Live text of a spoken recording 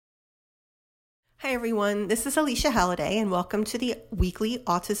Hi everyone, this is Alicia Halliday and welcome to the weekly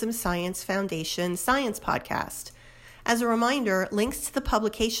Autism Science Foundation Science Podcast. As a reminder, links to the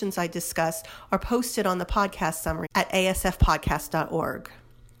publications I discussed are posted on the podcast summary at asfpodcast.org.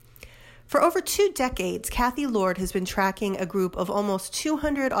 For over 2 decades, Cathy Lord has been tracking a group of almost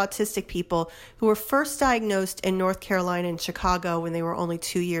 200 autistic people who were first diagnosed in North Carolina and Chicago when they were only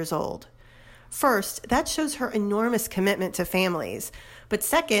 2 years old. First, that shows her enormous commitment to families. But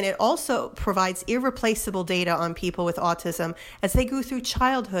second, it also provides irreplaceable data on people with autism as they go through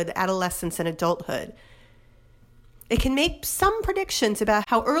childhood, adolescence, and adulthood. It can make some predictions about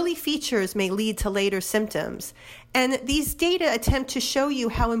how early features may lead to later symptoms. And these data attempt to show you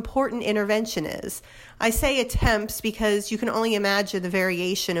how important intervention is. I say attempts because you can only imagine the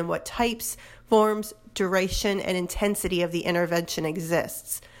variation in what types, forms, duration, and intensity of the intervention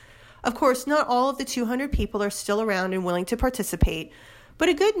exists. Of course, not all of the 200 people are still around and willing to participate, but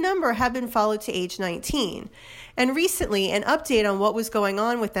a good number have been followed to age 19. And recently, an update on what was going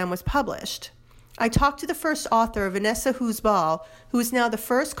on with them was published. I talked to the first author, Vanessa Hus-Bal, who is now the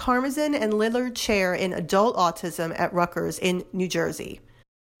first Karmazin and Lillard Chair in Adult Autism at Rutgers in New Jersey.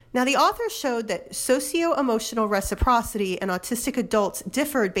 Now, the author showed that socio-emotional reciprocity in autistic adults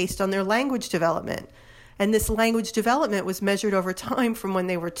differed based on their language development, and this language development was measured over time from when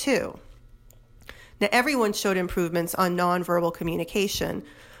they were 2. Now, everyone showed improvements on nonverbal communication,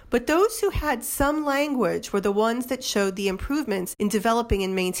 but those who had some language were the ones that showed the improvements in developing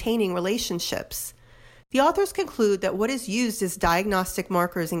and maintaining relationships. The authors conclude that what is used as diagnostic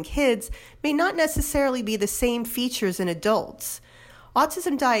markers in kids may not necessarily be the same features in adults.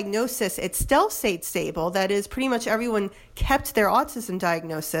 Autism diagnosis, it still stayed stable. That is, pretty much everyone kept their autism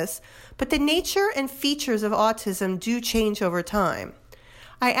diagnosis, but the nature and features of autism do change over time.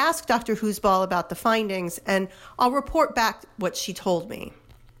 I asked Dr. Hus-Bal about the findings, and I'll report back what she told me.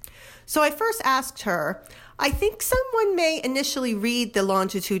 So I first asked her, I think someone may initially read the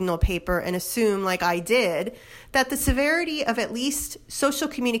longitudinal paper and assume, like I did, that the severity of at least social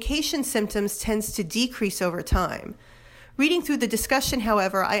communication symptoms tends to decrease over time. Reading through the discussion,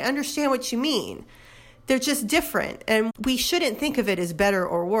 however, I understand what you mean. They're just different, and we shouldn't think of it as better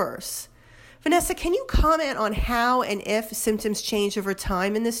or worse. Vanessa, can you comment on how and if symptoms change over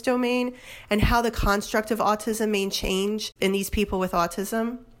time in this domain and how the construct of autism may change in these people with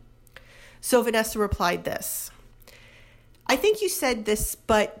autism? So Vanessa replied this. I think you said this,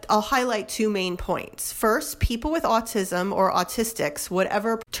 but I'll highlight 2 main points. First, people with autism or autistics,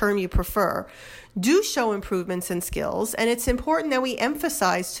 whatever term you prefer, do show improvements in skills, and it's important that we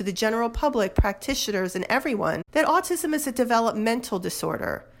emphasize to the general public, practitioners, and everyone that autism is a developmental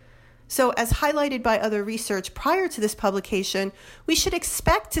disorder. So as highlighted by other research prior to this publication, we should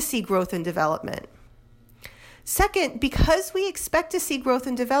expect to see growth and development. Second, because we expect to see growth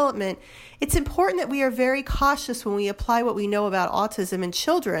and development, it's important that we are very cautious when we apply what we know about autism in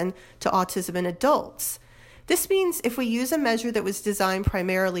children to autism in adults. This means if we use a measure that was designed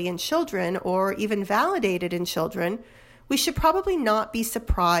primarily in children or even validated in children, we should probably not be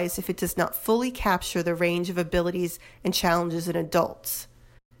surprised if it does not fully capture the range of abilities and challenges in adults.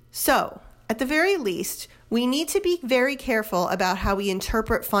 So, at the very least, we need to be very careful about how we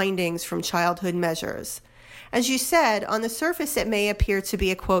interpret findings from childhood measures. As you said, on the surface it may appear to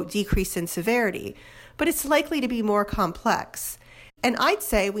be a, quote, decrease in severity, but it's likely to be more complex. And I'd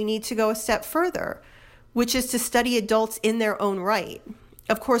say we need to go a step further, which is to study adults in their own right.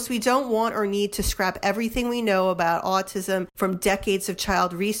 Of course, we don't want or need to scrap everything we know about autism from decades of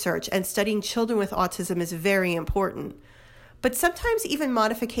child research, and studying children with autism is very important. But sometimes even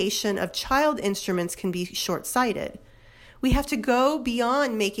modification of child instruments can be short-sighted. We have to go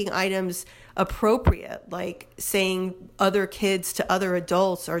beyond making items appropriate, like saying other kids to other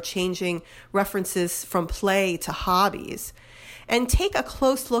adults or changing references from play to hobbies, and take a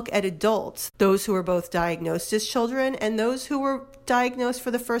close look at adults, those who were both diagnosed as children and those who were diagnosed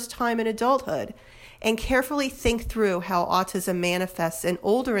for the first time in adulthood, and carefully think through how autism manifests in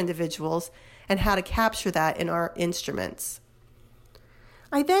older individuals and how to capture that in our instruments.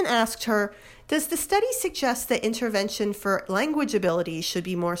 I then asked her, does the study suggest that intervention for language abilities should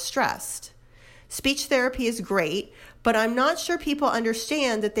be more stressed? Speech therapy is great, but I'm not sure people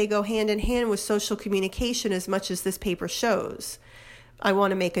understand that they go hand in hand with social communication as much as this paper shows. I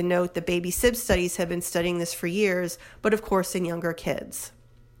want to make a note that baby SIB studies have been studying this for years, but of course in younger kids.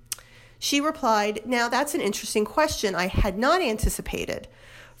 She replied, now that's an interesting question I had not anticipated.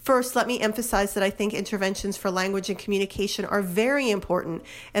 First, let me emphasize that I think interventions for language and communication are very important,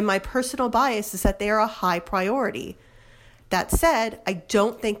 and my personal bias is that they are a high priority. That said, I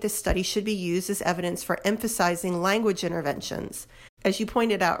don't think this study should be used as evidence for emphasizing language interventions. As you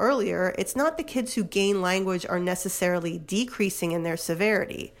pointed out earlier, it's not the kids who gain language are necessarily decreasing in their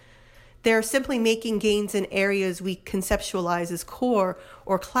severity. They're simply making gains in areas we conceptualize as core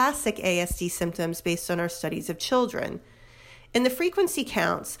or classic ASD symptoms based on our studies of children. In the frequency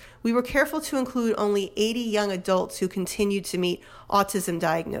counts, we were careful to include only 80 young adults who continued to meet autism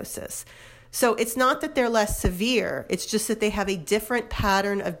diagnosis. So it's not that they're less severe, it's just that they have a different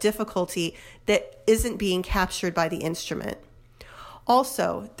pattern of difficulty that isn't being captured by the instrument.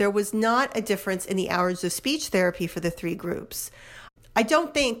 Also, there was not a difference in the hours of speech therapy for the three groups. I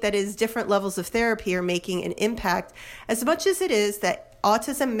don't think that is different levels of therapy are making an impact as much as it is that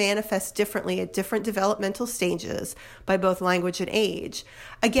autism manifests differently at different developmental stages by both language and age.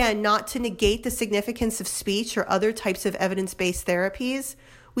 Again, not to negate the significance of speech or other types of evidence-based therapies,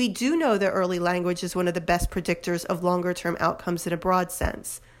 we do know that early language is one of the best predictors of longer-term outcomes in a broad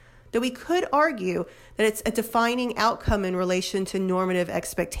sense. Though we could argue that it's a defining outcome in relation to normative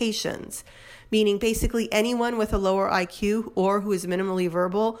expectations, meaning basically anyone with a lower IQ or who is minimally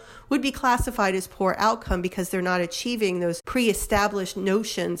verbal would be classified as poor outcome because they're not achieving those pre-established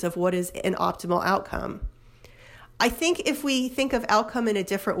notions of what is an optimal outcome. I think if we think of outcome in a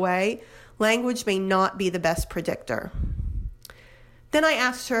different way, language may not be the best predictor. Then I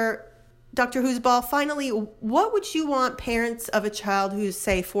asked her, Dr. Hus-Bal, finally, what would you want parents of a child who's,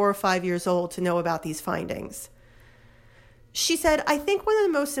 say, 4 or 5 years old to know about these findings? She said, I think one of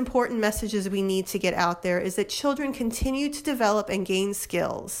the most important messages we need to get out there is that children continue to develop and gain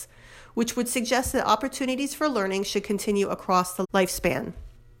skills, which would suggest that opportunities for learning should continue across the lifespan.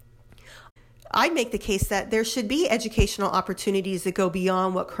 I'd make the case that there should be educational opportunities that go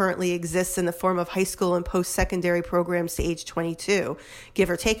beyond what currently exists in the form of high school and post-secondary programs to age 22, give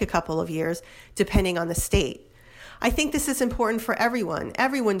or take a couple of years, depending on the state. I think this is important for everyone.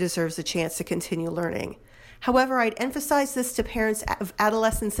 Everyone deserves a chance to continue learning. However, I'd emphasize this to parents of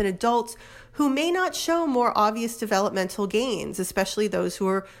adolescents and adults who may not show more obvious developmental gains, especially those who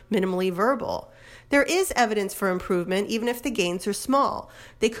are minimally verbal. There is evidence for improvement, even if the gains are small.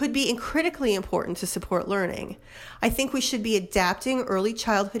 They could be critically important to support learning. I think we should be adapting early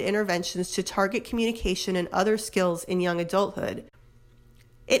childhood interventions to target communication and other skills in young adulthood.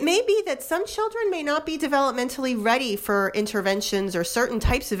 It may be that some children may not be developmentally ready for interventions or certain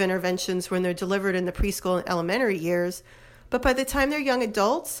types of interventions when they're delivered in the preschool and elementary years, but by the time they're young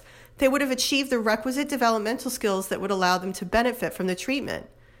adults, they would have achieved the requisite developmental skills that would allow them to benefit from the treatment.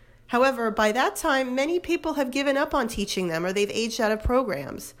 However, by that time, many people have given up on teaching them or they've aged out of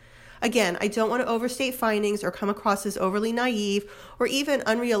programs. Again, I don't want to overstate findings or come across as overly naive or even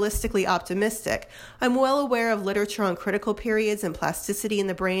unrealistically optimistic. I'm well aware of literature on critical periods and plasticity in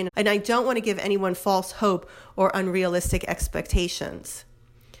the brain, and I don't want to give anyone false hope or unrealistic expectations.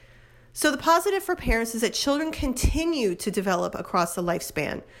 So the positive for parents is that children continue to develop across the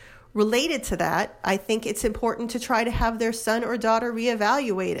lifespan. Related to that, I think it's important to try to have their son or daughter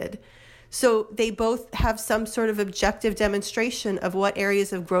reevaluated, so they both have some sort of objective demonstration of what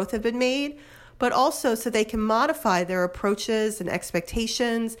areas of growth have been made, but also so they can modify their approaches and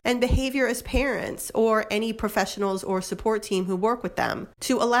expectations and behavior as parents or any professionals or support team who work with them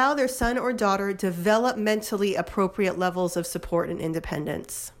to allow their son or daughter developmentally appropriate levels of support and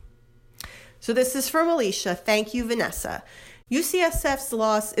independence. So this is from Alicia. Thank you, Vanessa. UCSF's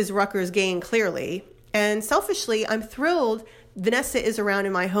loss is Rutgers' gain, clearly, and selfishly, I'm thrilled Vanessa is around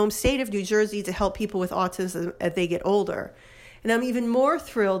in my home state of New Jersey to help people with autism as they get older. And I'm even more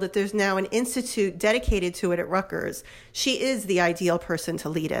thrilled that there's now an institute dedicated to it at Rutgers. She is the ideal person to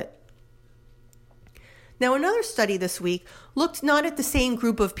lead it. Now, another study this week looked not at the same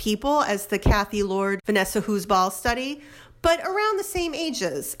group of people as the Cathy Lord, Vanessa Hus-Bal study, but around the same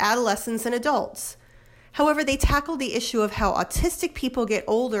ages, adolescents and adults. However, they tackled the issue of how autistic people get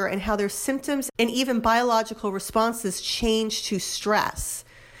older and how their symptoms and even biological responses change to stress.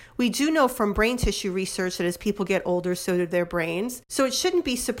 We do know from brain tissue research that as people get older, so do their brains. So it shouldn't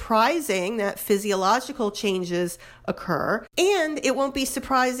be surprising that physiological changes occur, and it won't be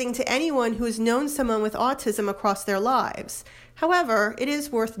surprising to anyone who has known someone with autism across their lives. However, it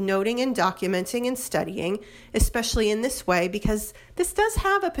is worth noting and documenting and studying, especially in this way, because this does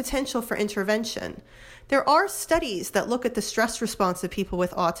have a potential for intervention. There are studies that look at the stress response of people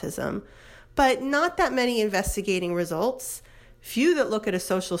with autism, but not that many investigating results, few that look at a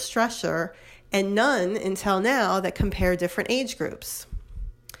social stressor, and none until now that compare different age groups.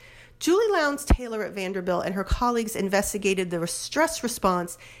 Julie Lowndes-Taylor at Vanderbilt and her colleagues investigated the stress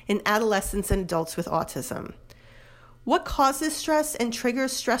response in adolescents and adults with autism. What causes stress and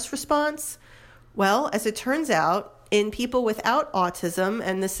triggers stress response? Well, as it turns out, in people without autism,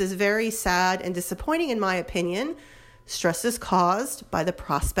 and this is very sad and disappointing in my opinion, Stress is caused by the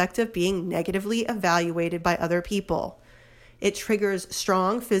prospect of being negatively evaluated by other people. It triggers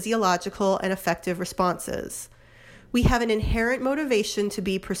strong physiological and affective responses. We have an inherent motivation to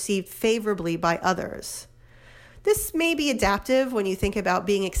be perceived favorably by others. This may be adaptive when you think about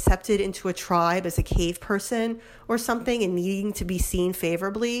being accepted into a tribe as a cave person or something and needing to be seen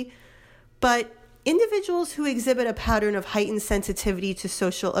favorably, but individuals who exhibit a pattern of heightened sensitivity to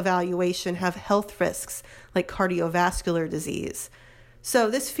social evaluation have health risks like cardiovascular disease. So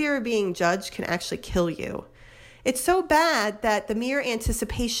this fear of being judged can actually kill you. It's so bad that the mere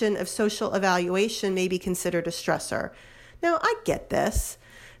anticipation of social evaluation may be considered a stressor. Now, I get this.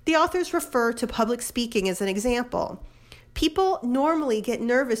 The authors refer to public speaking as an example. People normally get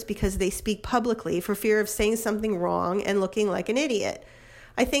nervous because they speak publicly for fear of saying something wrong and looking like an idiot.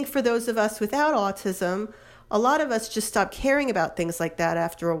 I think for those of us without autism, a lot of us just stop caring about things like that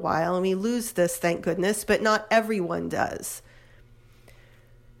after a while, and we lose this, thank goodness, but not everyone does.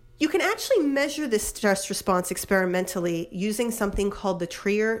 You can actually measure this stress response experimentally using something called the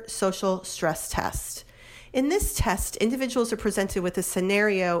Trier Social Stress Test. In this test, individuals are presented with a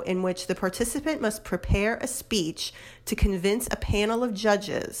scenario in which the participant must prepare a speech to convince a panel of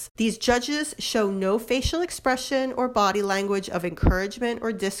judges. These judges show no facial expression or body language of encouragement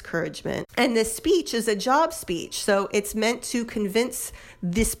or discouragement. And this speech is a job speech, so it's meant to convince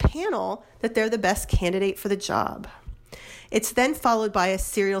this panel that they're the best candidate for the job. It's then followed by a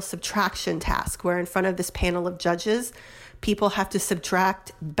serial subtraction task, where in front of this panel of judges, people have to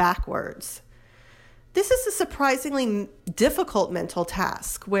subtract backwards. This is a surprisingly difficult mental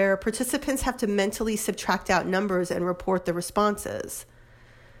task, where participants have to mentally subtract out numbers and report the responses.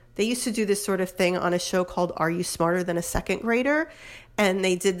 They used to do this sort of thing on a show called Are You Smarter Than a Second Grader? And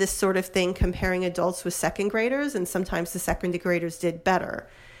they did this sort of thing comparing adults with second graders, and sometimes the second graders did better.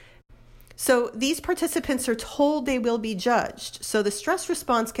 So these participants are told they will be judged. So the stress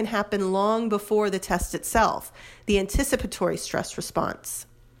response can happen long before the test itself, the anticipatory stress response.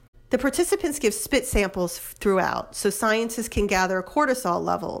 The participants give spit samples throughout, so scientists can gather cortisol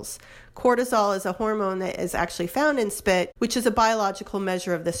levels. Cortisol is a hormone that is actually found in spit, which is a biological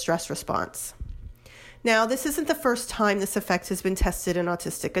measure of the stress response. Now, this isn't the first time this effect has been tested in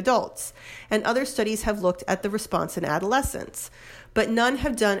autistic adults, and other studies have looked at the response in adolescents, but none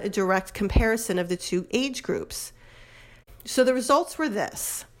have done a direct comparison of the two age groups. So the results were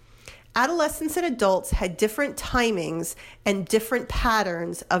this. Adolescents and adults had different timings and different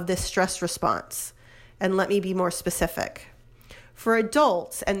patterns of this stress response. And let me be more specific. For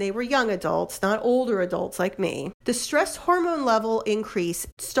adults, and they were young adults, not older adults like me, the stress hormone level increase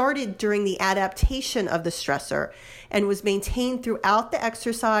started during the adaptation of the stressor and was maintained throughout the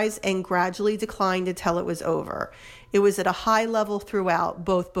exercise and gradually declined until it was over. It was at a high level throughout,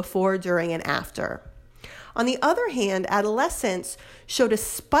 both before, during, and after. On the other hand, adolescents showed a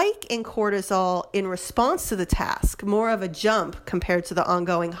spike in cortisol in response to the task, more of a jump compared to the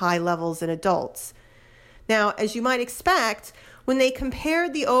ongoing high levels in adults. Now, as you might expect, when they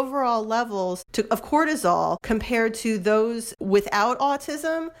compared the overall levels of cortisol compared to those without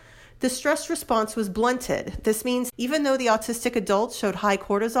autism, the stress response was blunted. This means even though the autistic adults showed high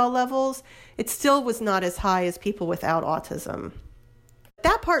cortisol levels, it still was not as high as people without autism.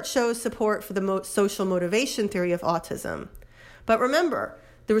 That part shows support for the social motivation theory of autism. But remember,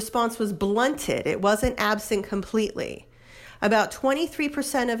 the response was blunted. It wasn't absent completely. About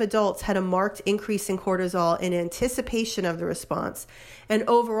 23% of adults had a marked increase in cortisol in anticipation of the response, and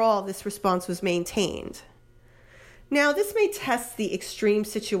overall, this response was maintained. Now, this may test the extreme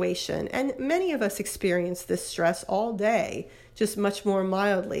situation, and many of us experience this stress all day, just much more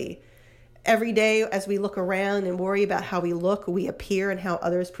mildly. Every day, as we look around and worry about how we look, we appear, and how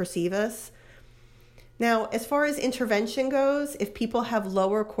others perceive us. Now, as far as intervention goes, if people have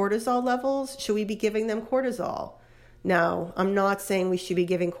lower cortisol levels, should we be giving them cortisol? No, I'm not saying we should be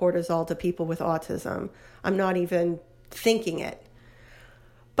giving cortisol to people with autism. I'm not even thinking it.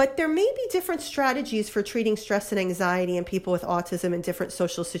 But there may be different strategies for treating stress and anxiety in people with autism in different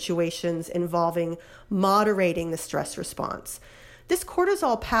social situations involving moderating the stress response. This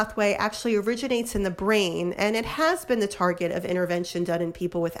cortisol pathway actually originates in the brain, and it has been the target of intervention done in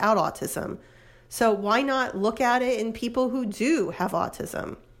people without autism. So why not look at it in people who do have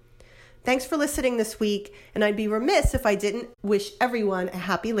autism? Thanks for listening this week, and I'd be remiss if I didn't wish everyone a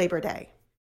happy Labor Day.